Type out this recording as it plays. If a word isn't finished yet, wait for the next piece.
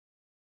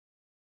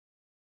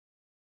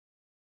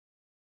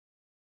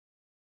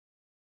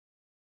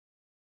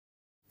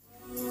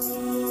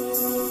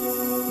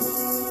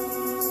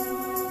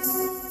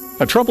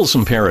A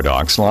troublesome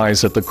paradox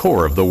lies at the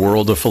core of the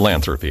world of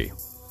philanthropy.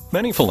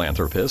 Many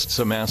philanthropists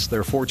amass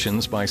their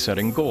fortunes by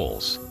setting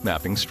goals,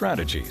 mapping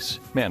strategies,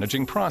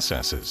 managing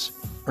processes,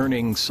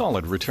 earning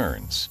solid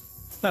returns.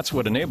 That's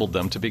what enabled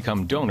them to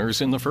become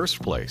donors in the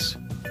first place.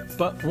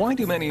 But why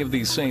do many of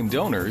these same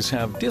donors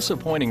have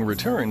disappointing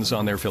returns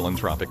on their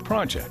philanthropic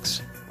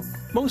projects?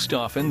 Most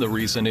often the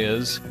reason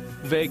is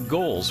vague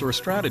goals or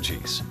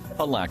strategies,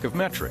 a lack of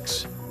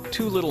metrics,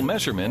 too little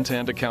measurement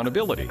and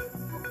accountability.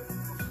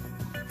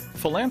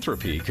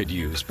 Philanthropy could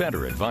use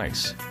better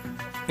advice.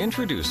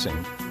 Introducing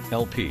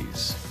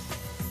LPs.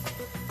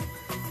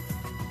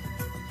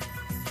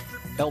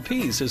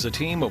 LPs is a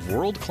team of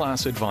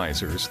world-class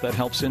advisors that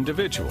helps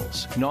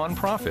individuals,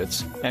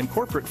 nonprofits, and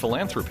corporate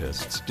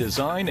philanthropists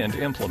design and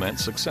implement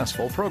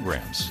successful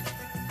programs.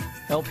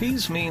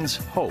 LPs means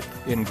hope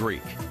in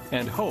Greek,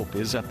 and hope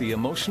is at the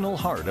emotional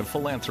heart of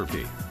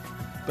philanthropy.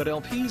 But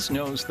LPs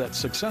knows that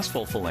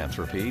successful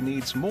philanthropy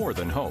needs more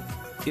than hope.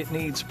 It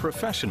needs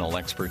professional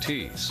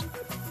expertise.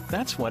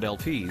 That's what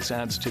LPs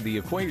adds to the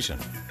equation.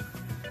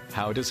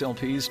 How does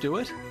LPs do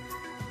it?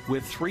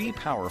 With three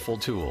powerful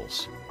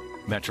tools: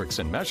 metrics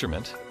and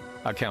measurement,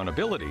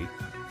 accountability,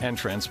 and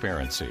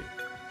transparency.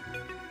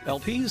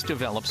 LPs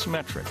develops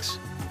metrics,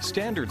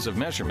 standards of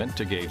measurement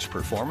to gauge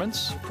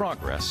performance,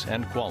 progress,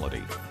 and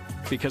quality.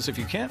 Because if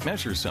you can't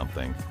measure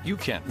something, you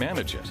can't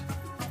manage it.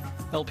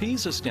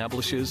 LPs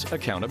establishes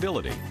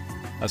accountability,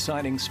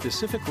 assigning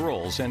specific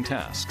roles and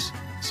tasks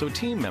so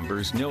team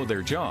members know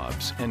their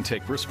jobs and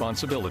take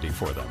responsibility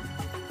for them.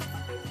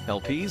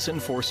 LPs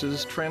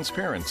enforces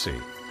transparency,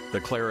 the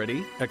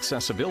clarity,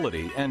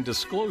 accessibility, and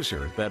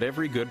disclosure that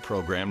every good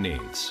program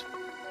needs.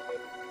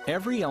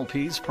 Every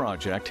LP's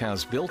project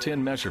has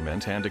built-in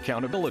measurement and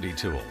accountability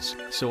tools,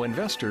 so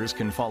investors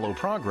can follow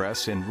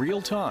progress in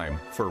real time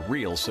for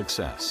real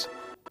success.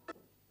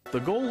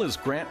 The goal is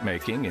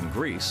grant-making in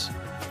Greece,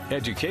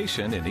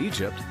 education in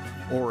Egypt,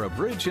 or a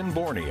bridge in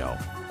Borneo.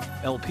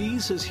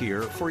 LPs is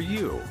here for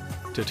you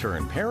to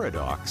turn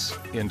paradox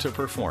into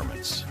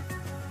performance.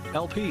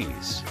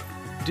 LPs,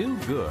 do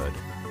good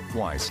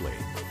wisely.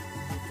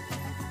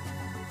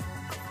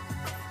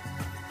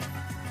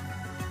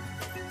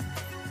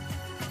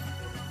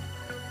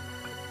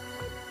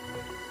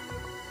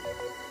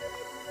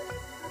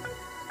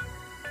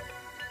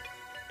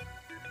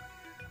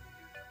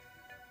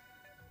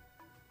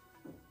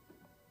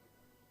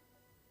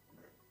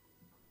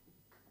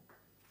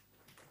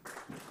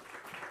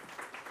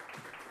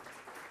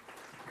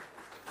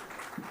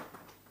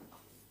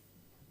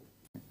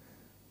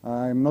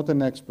 I'm not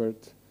an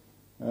expert.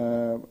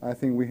 I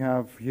think we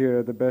have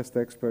here the best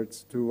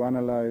experts to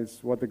analyze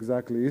what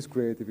exactly is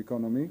creative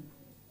economy,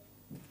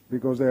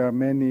 because there are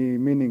many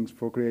meanings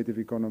for creative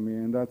economy,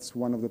 and that's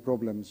one of the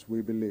problems,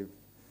 we believe.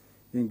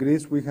 In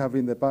Greece, we have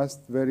in the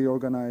past very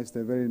organized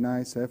and very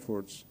nice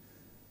efforts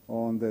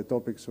on the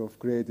topics of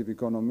creative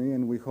economy,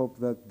 and we hope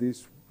that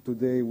this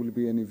today will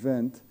be an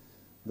event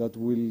that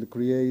will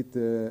create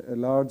a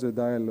larger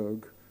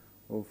dialogue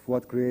of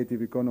what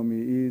creative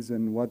economy is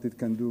and what it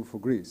can do for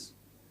Greece.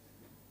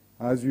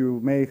 As you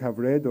may have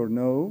read or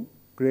know,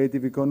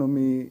 creative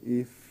economy,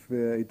 if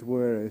it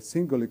were a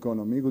single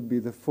economy, would be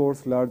the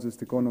fourth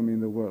largest economy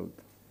in the world.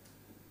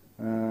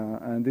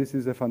 And this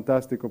is a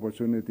fantastic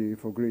opportunity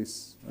for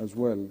Greece as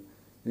well.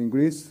 In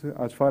Greece,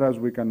 as far as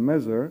we can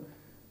measure,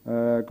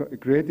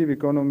 creative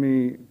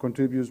economy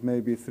contributes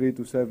maybe 3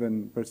 to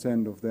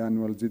 7% of the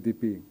annual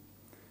GDP.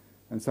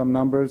 And some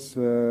numbers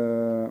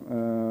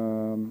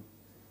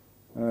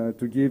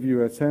to give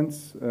you a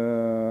sense,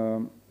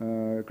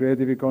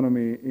 creative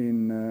economy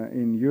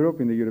in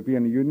Europe, in the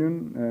European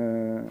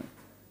Union,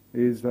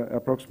 is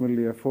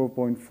approximately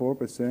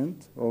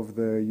 4.4% of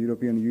the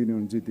European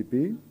Union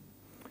GDP.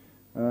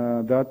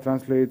 That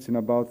translates in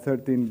about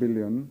 13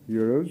 billion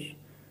euros.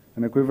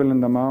 An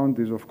equivalent amount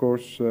is, of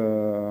course,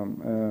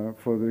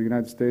 for the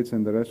United States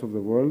and the rest of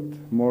the world,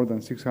 more than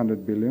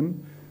 $600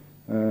 billion.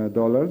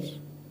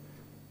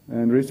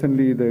 And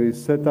recently there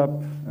is set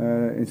up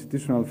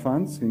institutional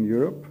funds in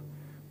Europe,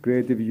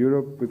 Creative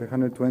Europe, with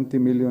 120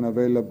 million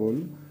available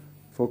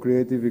for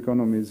creative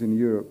economies in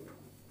Europe.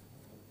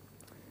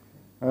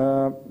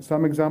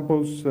 Some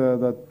examples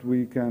that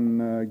we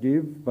can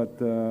give,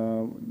 but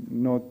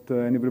not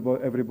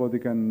everybody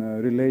can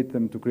relate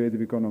them to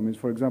creative economies.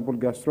 For example,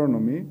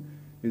 gastronomy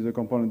is a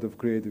component of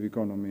creative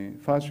economy.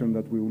 Fashion,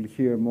 that we will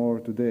hear more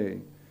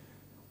today.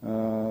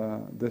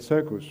 The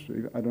circus.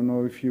 I don't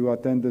know if you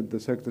attended the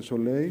Cirque du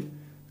Soleil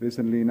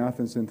recently in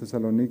Athens and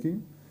Thessaloniki,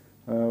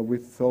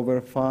 with over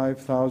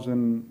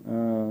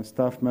 5,000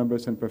 staff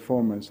members and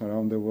performers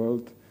around the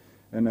world,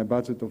 and a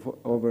budget of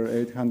over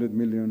 $800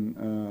 million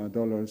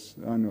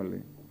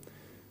annually.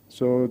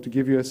 So to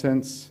give you a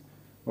sense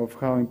of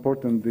how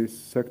important this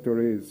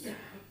sector is,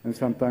 and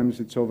sometimes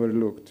it's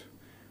overlooked.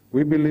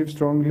 We believe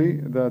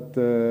strongly that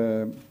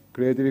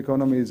creative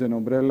economy is an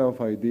umbrella of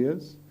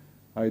ideas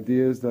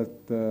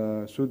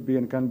that should be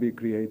and can be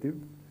creative,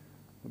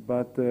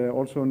 but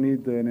also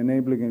need an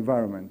enabling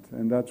environment.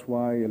 And that's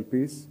why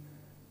LPs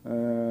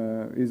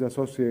is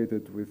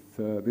associated with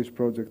this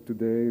project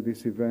today,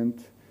 this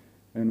event,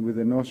 and with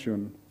the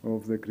notion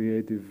of the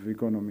creative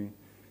economy.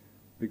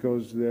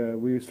 Because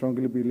we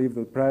strongly believe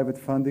that private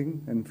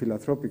funding and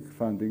philanthropic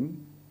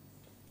funding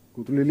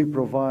could really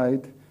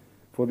provide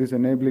for this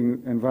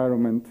enabling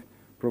environment,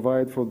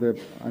 provide for the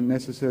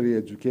necessary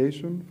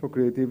education for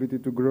creativity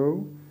to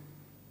grow,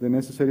 the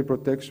necessary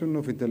protection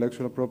of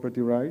intellectual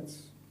property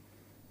rights,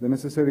 the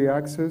necessary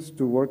access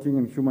to working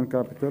and human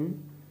capital,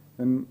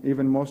 and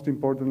even most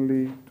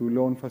importantly, to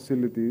loan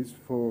facilities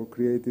for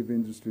creative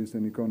industries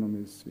and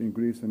economies in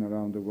Greece and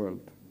around the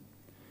world.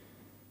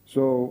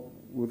 So,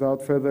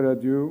 without further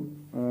ado,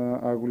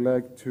 I would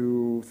like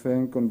to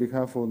thank on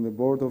behalf of the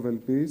Board of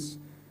LPs,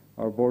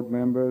 our board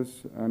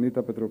members,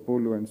 Anita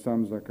Petropoulou and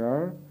Sam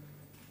Zakar.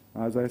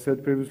 As I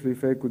said previously,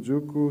 Faye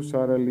Kujuku,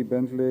 Sarah Lee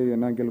Bentley,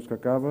 and Angelos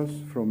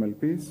Kakavas from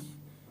LPs,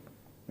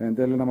 and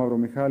Elena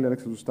Mavromichali,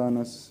 Alexa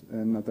Doustanas,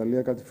 and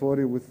Natalia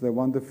Katifori with the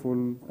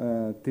wonderful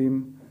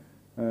team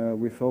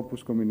with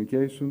Opus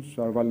Communications,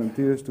 our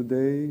volunteers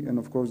today, and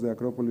of course the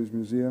Acropolis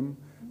Museum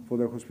for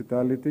their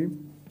hospitality.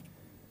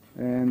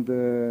 And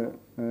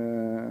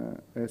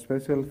a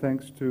special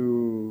thanks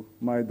to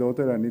my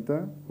daughter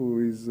Anita, who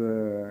is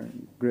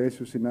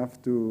gracious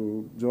enough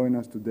to join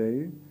us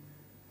today.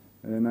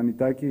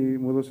 Ανιτάκη,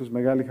 μου έδωσες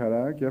μεγάλη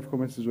χαρά και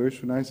εύχομαι στη ζωή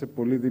σου να είσαι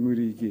πολύ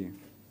δημιουργική.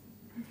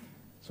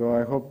 So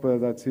I hope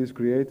that she is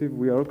creative.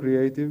 We are all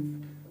creative.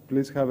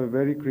 Please have a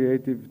very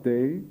creative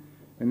day.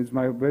 And it's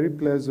my very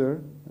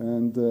pleasure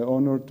and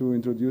honor to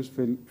introduce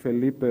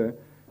Felipe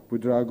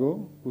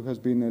Buitrago, who has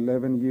been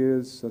 11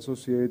 years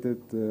associated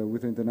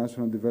with the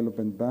International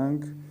Development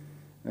Bank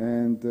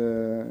and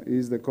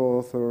is the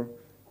co-author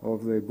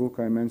of the book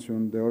I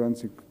mentioned, The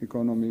Orange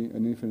Economy,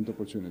 An Infinite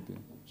Opportunity.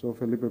 So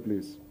Felipe,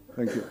 please.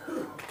 Thank you.